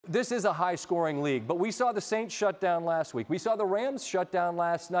this is a high-scoring league, but we saw the Saints shut down last week. We saw the Rams shut down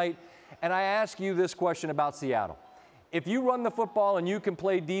last night. And I ask you this question about Seattle. If you run the football and you can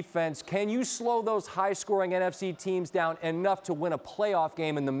play defense, can you slow those high-scoring NFC teams down enough to win a playoff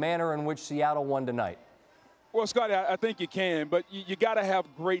game in the manner in which Seattle won tonight? Well, Scotty, I think you can, but you got to have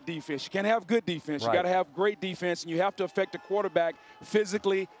great defense. You can't have good defense. Right. You got to have great defense, and you have to affect the quarterback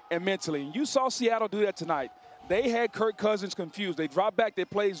physically and mentally. And you saw Seattle do that tonight. They had Kirk Cousins confused. They dropped back. They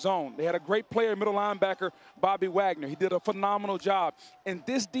played zone. They had a great player, middle linebacker, Bobby Wagner. He did a phenomenal job. And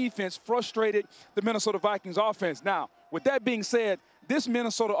this defense frustrated the Minnesota Vikings offense. Now, with that being said, this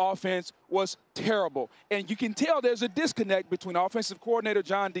Minnesota offense was terrible. And you can tell there's a disconnect between offensive coordinator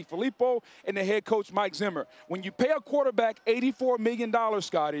John DeFilippo and the head coach Mike Zimmer. When you pay a quarterback $84 million,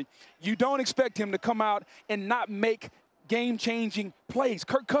 Scotty, you don't expect him to come out and not make game-changing plays.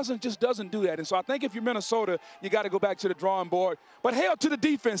 Kirk Cousins just doesn't do that. And so I think if you're Minnesota, you got to go back to the drawing board. But hail to the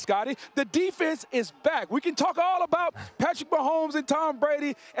defense, Scotty. The defense is back. We can talk all about Patrick Mahomes and Tom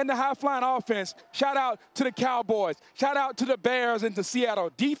Brady and the high-flying offense. Shout out to the Cowboys. Shout out to the Bears and to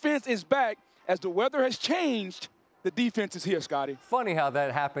Seattle. Defense is back. As the weather has changed, the defense is here, Scotty. Funny how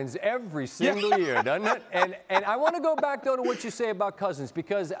that happens every single year, doesn't it? And I want to go back, though, to what you say about Cousins,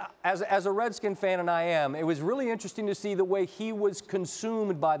 because as a Redskin fan, and I am, it was really interesting to see the way he was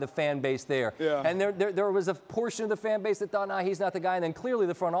consumed by the fan base there. Yeah. And there was a portion of the fan base that thought, nah, he's not the guy. And then clearly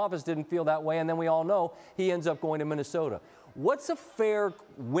the front office didn't feel that way. And then we all know he ends up going to Minnesota. What's a fair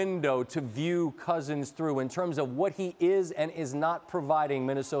window to view Cousins through in terms of what he is and is not providing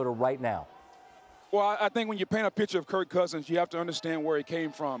Minnesota right now? Well, I think when you paint a picture of Kirk Cousins, you have to understand where he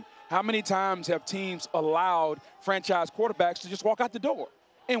came from. How many times have teams allowed franchise quarterbacks to just walk out the door?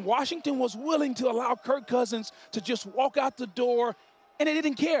 And Washington was willing to allow Kirk Cousins to just walk out the door, and they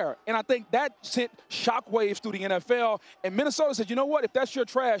didn't care. And I think that sent shockwaves through the NFL. And Minnesota said, you know what, if that's your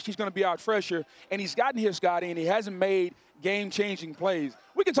trash, he's going to be our treasure. And he's gotten here, Scotty, and he hasn't made game-changing plays.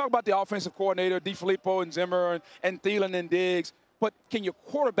 We can talk about the offensive coordinator, DeFilippo and Zimmer and Thielen and Diggs. But can your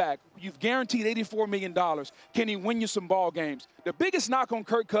quarterback, you've guaranteed $84 million, can he win you some ball games? The biggest knock on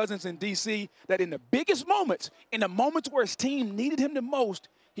Kirk Cousins in D.C., that in the biggest moments, in the moments where his team needed him the most,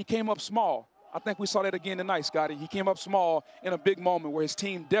 he came up small. I think we saw that again tonight, Scotty. He came up small in a big moment where his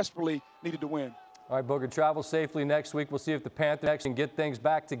team desperately needed to win. All right, Booger, travel safely next week. We'll see if the Panthers can get things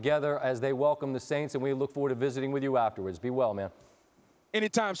back together as they welcome the Saints, and we look forward to visiting with you afterwards. Be well, man.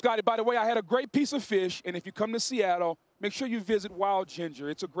 Anytime, Scotty. By the way, I had a great piece of fish, and if you come to Seattle, make sure you visit Wild Ginger.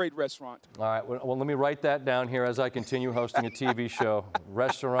 It's a great restaurant. All right. Well, let me write that down here as I continue hosting a TV show.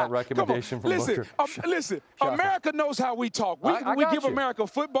 Restaurant recommendation from Booger. Listen, America knows how we talk. We give America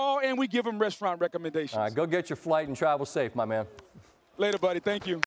football, and we give them restaurant recommendations. All right. Go get your flight and travel safe, my man. Later, buddy. Thank you.